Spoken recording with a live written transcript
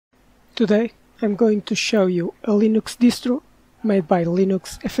Today I'm going to show you a Linux distro made by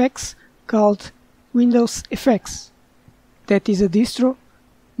LinuxFX called WindowsFX. That is a distro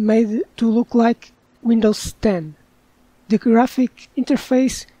made to look like Windows 10. The graphic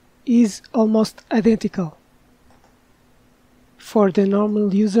interface is almost identical. For the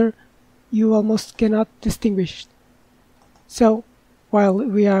normal user, you almost cannot distinguish. So, while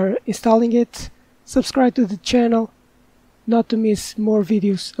we are installing it, subscribe to the channel not to miss more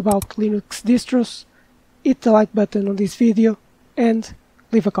videos about Linux distros, hit the like button on this video and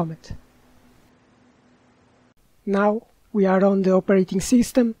leave a comment. Now we are on the operating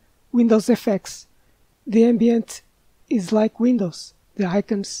system WindowsFX. The ambient is like Windows, the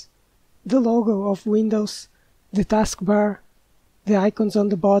icons, the logo of Windows, the taskbar, the icons on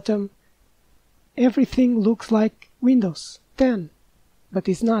the bottom. Everything looks like Windows 10, but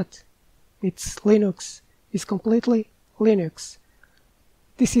it's not. It's Linux. It's completely Linux.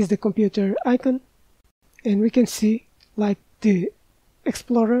 This is the computer icon, and we can see, like the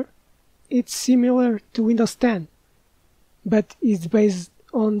Explorer, it's similar to Windows 10, but it's based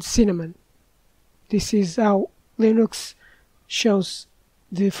on Cinnamon. This is how Linux shows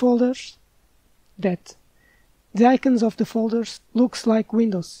the folders, that the icons of the folders looks like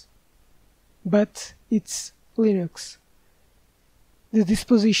Windows, but it's Linux. The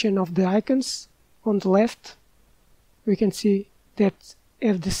disposition of the icons on the left, we can see that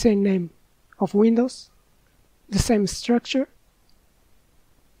have the same name of Windows, the same structure.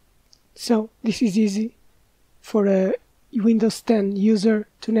 So this is easy for a Windows 10 user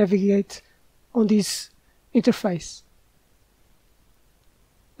to navigate on this interface.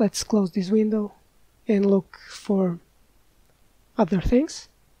 Let's close this window and look for other things.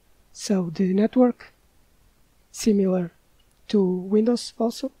 So the network, similar to Windows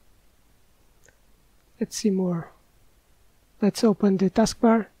also. Let's see more. Let's open the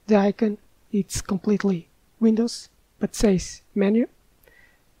taskbar. The icon, it's completely Windows, but says menu.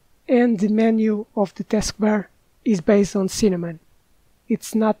 And the menu of the taskbar is based on Cinnamon.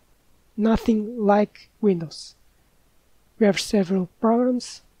 It's nothing like Windows. We have several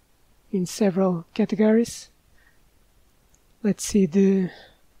programs in several categories. Let's see the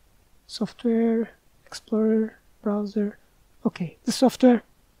software, Explorer, browser. Okay, the software.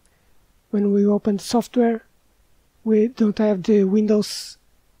 When we open the software, we don't have the Windows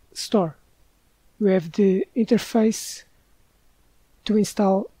Store. We have the interface to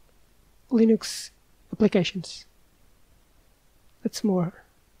install Linux applications. Let's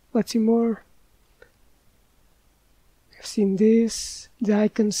see more. I've seen this. The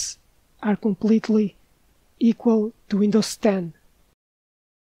icons are completely equal to Windows 10.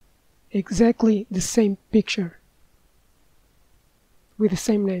 Exactly the same picture with the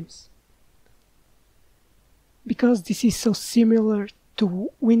same names. Because this is so similar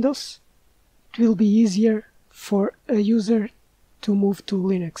to Windows, it will be easier for a user to move to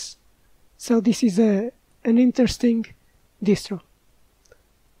Linux. So this is an interesting distro.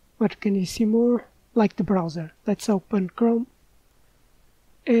 What can you see more? Like the browser. Let's open Chrome.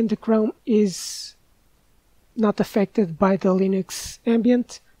 And the Chrome is not affected by the Linux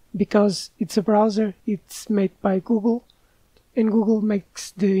ambient because it's a browser, it's made by Google, and Google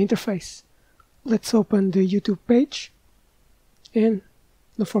makes the interface. Let's open the YouTube page, and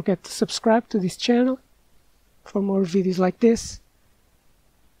don't forget to subscribe to this channel for more videos like this.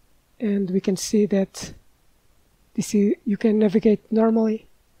 And we can see that you can navigate normally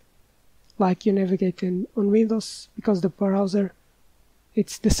like you navigate on Windows, because the browser,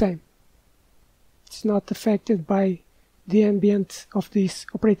 it's the same. It's not affected by the ambient of this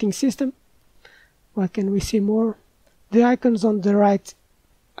operating system. What can we see more? The icons on the right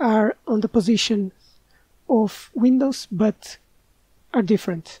are on the position of Windows, but are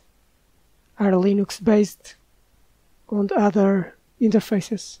different, are Linux based on other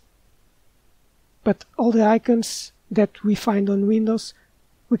interfaces. But all the icons that we find on Windows,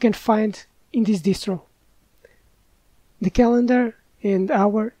 we can find in this distro. The calendar and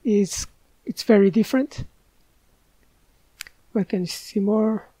hour it's very different. We can see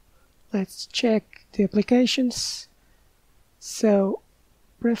more. Let's check the applications. So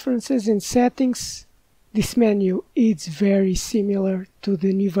preferences and settings, this menu is very similar to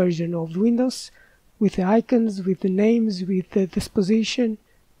the new version of Windows, with the icons, with the names, with the disposition,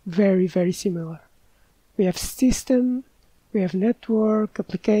 very similar. We have system, we have network,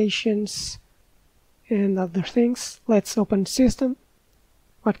 applications, and other things. Let's open system.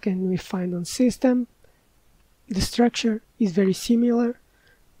 What can we find on system? The structure is very similar,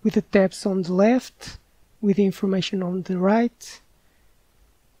 with the tabs on the left, with the information on the right,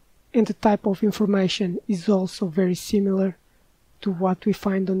 and the type of information is also very similar to what we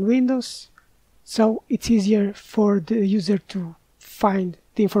find on Windows, so it's easier for the user to find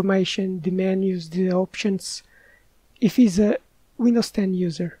the information, the menus, the options, if he's a Windows 10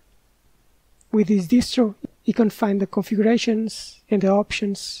 user. With this distro, he can find the configurations and the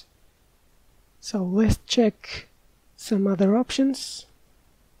options. So let's check some other options,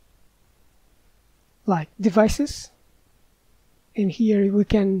 like devices. And here we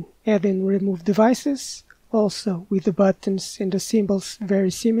can add and remove devices, also with the buttons and the symbols very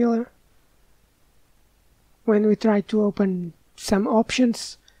similar. When we try to open some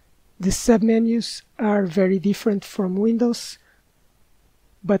options, the submenus are very different from Windows,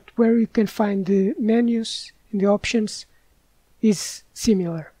 but where you can find the menus and the options is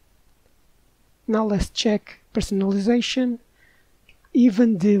similar. Now let's check personalization.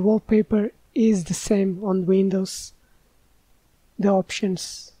 Even the wallpaper is the same on Windows. The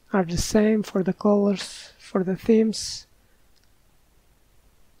options are the same for the colors, for the themes.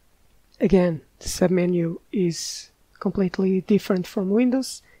 Again, the submenu is completely different from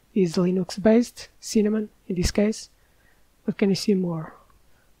Windows. It's Linux based, Cinnamon in this case. What can you see more?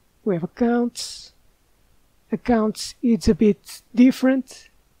 We have accounts. Accounts, it's a bit different,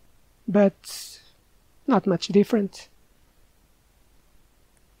 but not much different.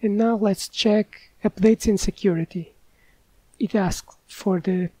 And now let's check updates and security. It asks for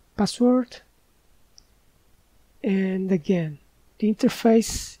the password, and again, the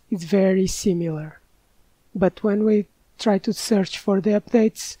interface is very similar, but when we try to search for the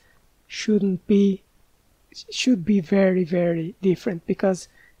updates, should be very different, because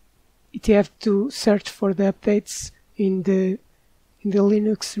it have to search for the updates in the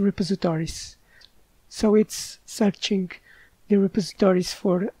Linux repositories. So it's searching the repositories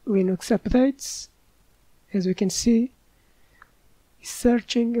for Linux updates. As we can see, it's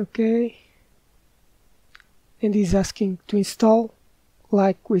searching, okay, and is asking to install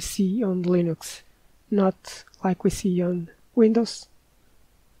like we see on Linux, not like we see on Windows.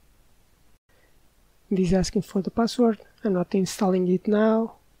 And is asking for the password. I'm not installing it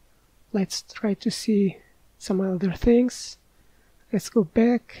now. Let's try to see some other things. Let's go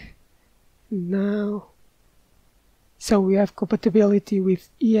back now. So we have compatibility with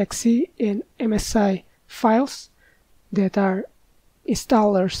exe and MSI files that are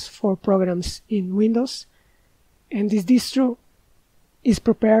installers for programs in Windows, and this distro is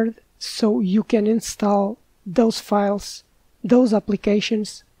prepared so you can install those files, those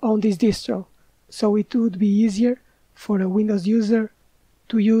applications on this distro. So it would be easier for a Windows user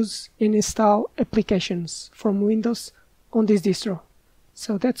to use and install applications from Windows on this distro.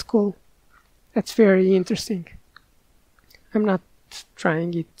 So that's cool. That's very interesting. I'm not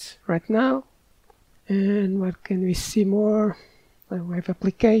trying it right now. And what can we see more? We have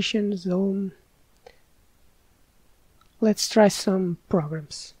applications, home. Let's try some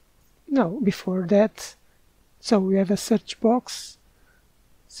programs. No, before that, so we have a search box,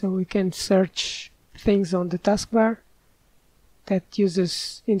 so we can search things on the taskbar that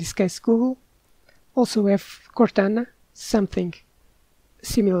uses, in this case, Google. Also we have Cortana, something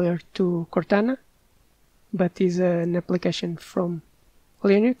similar to Cortana, but is an application from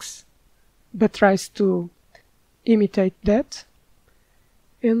Linux, but tries to imitate that.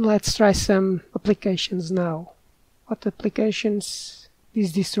 And let's try some applications now. What applications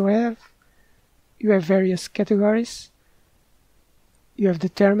does distro have? You have various categories. You have the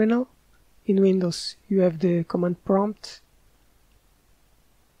terminal. In Windows, you have the command prompt.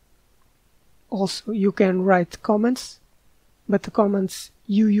 Also, you can write commands, but the commands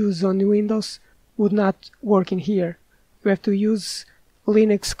you use on Windows would not work in here. You have to use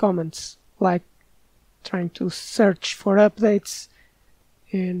Linux commands, like trying to search for updates,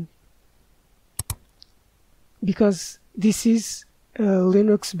 and because this is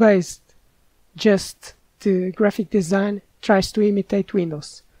Linux based, just the graphic design tries to imitate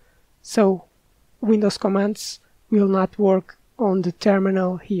Windows. So Windows commands will not work on the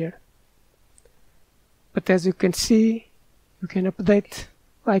terminal here. But as you can see, you can update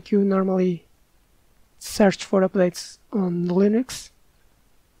like you normally search for updates on Linux.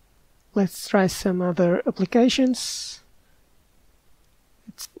 Let's try some other applications.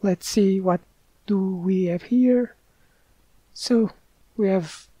 Let's see what do we have here. So we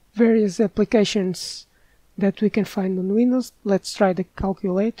have various applications that we can find on Windows. Let's try the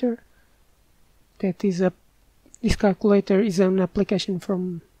calculator. This calculator is an application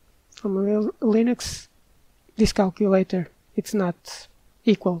from Linux. This calculator, it's not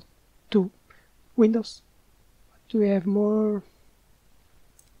equal to Windows. Do we have more?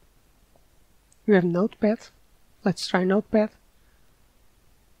 We have Notepad. Let's try Notepad.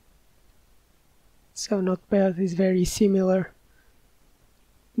 So Notepad is very similar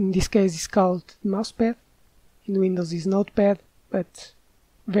in this case is called mousepad. In Windows is notepad, but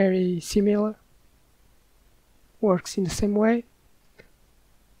very similar. Works in the same way.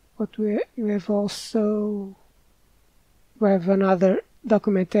 But we have also another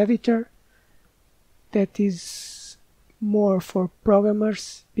document editor that is more for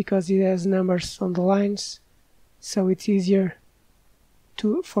programmers because it has numbers on the lines, so it's easier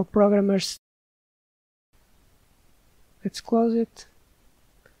for programmers. Let's close it.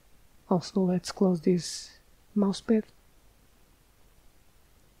 Also, let's close this mousepad.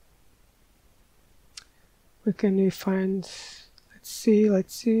 Where can we find? Let's see.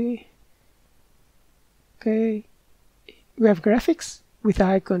 Okay, we have graphics with the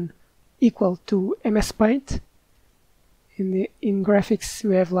icon equal to MS Paint. In graphics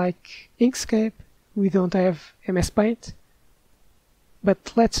we have like Inkscape. We don't have MS Paint,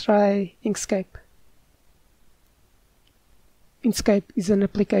 but let's try Inkscape. Inkscape is an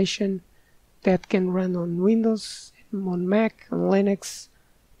application that can run on Windows, on Mac, on Linux.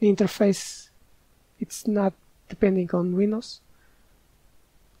 The interface, it's not depending on Windows.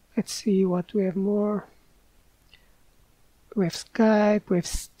 Let's see what we have more. We have Skype, we have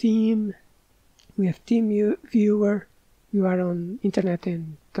Steam, we have TeamViewer. You are on Internet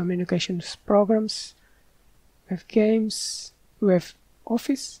and Communications programs. We have games. We have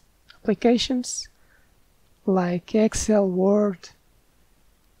Office applications like Excel, Word.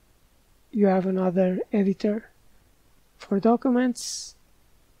 You have another editor for documents.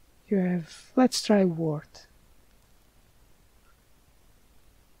 You have, let's try Word.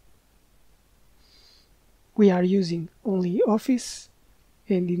 We are using only Office,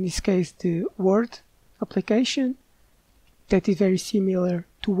 and in this case the Word application that is very similar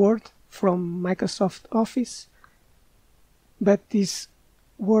to Word from Microsoft Office, but this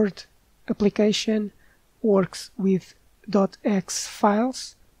Word application works with .x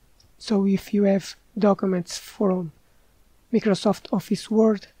files. So if you have documents from Microsoft Office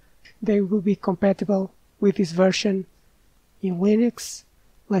Word, they will be compatible with this version in Linux.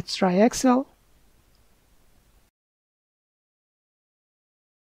 Let's try Excel.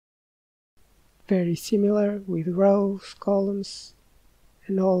 Very similar with rows, columns,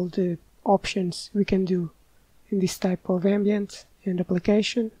 and all the options we can do in this type of ambient and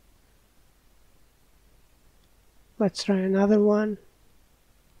application. Let's try another one.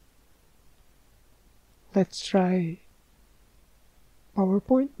 Let's try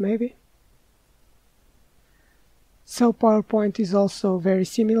PowerPoint, maybe. So PowerPoint is also very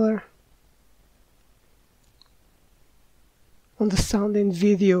similar. On the sound and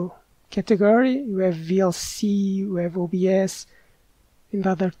video category, you have VLC, you have OBS, and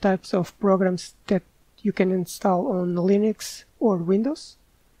other types of programs that you can install on Linux or Windows.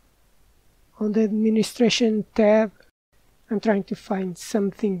 On the administration tab, I'm trying to find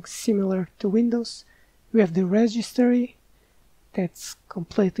something similar to Windows. We have the registry, that's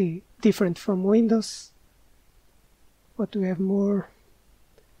completely different from Windows. What do we have more?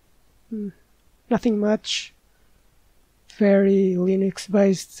 Nothing much. Very Linux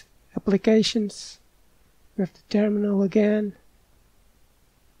based applications. We have the terminal again.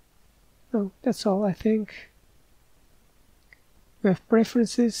 Oh, that's all, I think. We have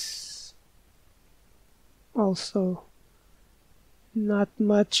preferences. Also, not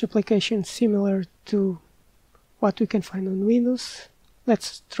much application similar to what we can find on Windows.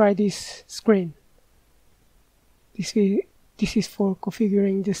 Let's try this screen. This is for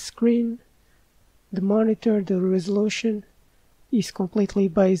configuring the screen. The monitor, the resolution is completely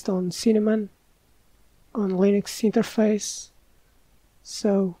based on Cinnamon, on Linux interface,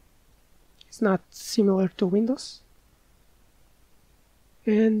 so it's not similar to Windows.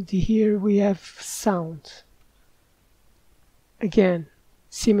 And here we have sound. Again,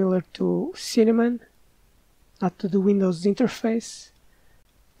 similar to Cinnamon, not to the Windows interface.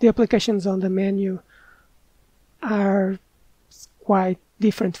 The applications on the menu are quite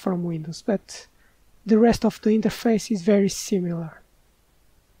different from Windows, but the rest of the interface is very similar.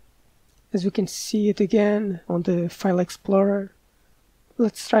 As we can see it again on the File Explorer.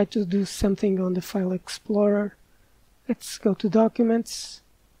 Let's try to do something on the File Explorer. Let's go to Documents.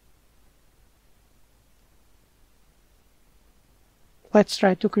 Let's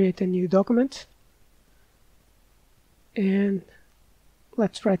try to create a new document. And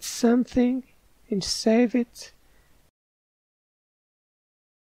let's write something and save it.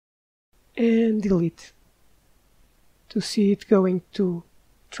 And delete to see it going to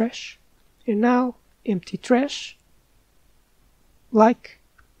trash. And now empty trash like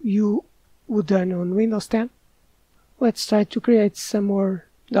you would done on Windows 10. Let's try to create some more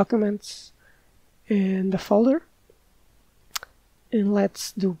documents in the folder. And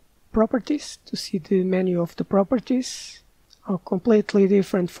let's do properties to see the menu of the properties. Are completely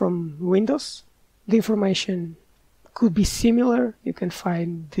different from Windows. The information could be similar. You can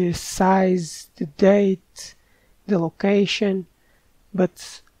find the size, the date, the location,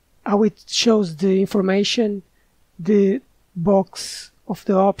 but how it shows the information, the box of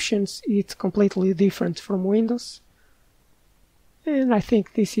the options, it's completely different from Windows. And I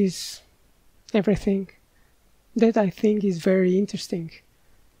think this is everything that I think is very interesting.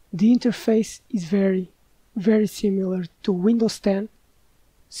 The interface is very similar to Windows 10,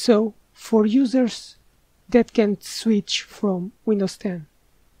 so for users that can switch from Windows 10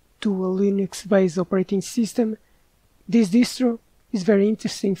 to a Linux-based operating system, this distro is very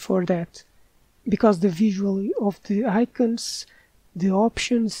interesting for that, because the visual of the icons, the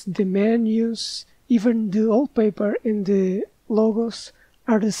options, the menus, even the wallpaper and the logos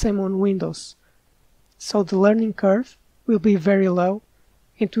are the same on Windows. So the learning curve will be very low,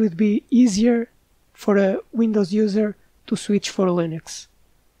 and it will be easier for a Windows user to switch for Linux.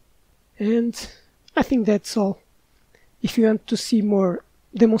 And I think that's all. If you want to see more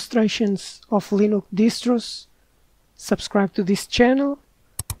demonstrations of Linux distros, subscribe to this channel.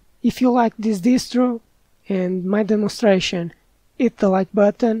 If you like this distro and my demonstration, hit the like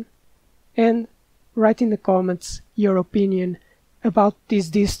button and write in the comments your opinion about this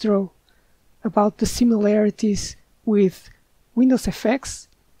distro, about the similarities with WindowsFX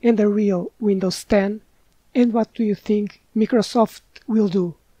and the real Windows 10, and what do you think Microsoft will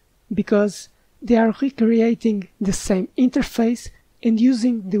do, because they are recreating the same interface and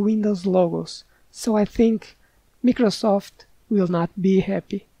using the Windows logos. So I think Microsoft will not be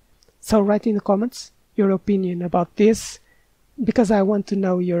happy. So write in the comments your opinion about this, because I want to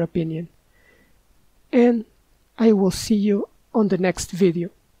know your opinion. And I will see you on the next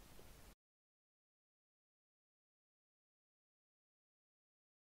video.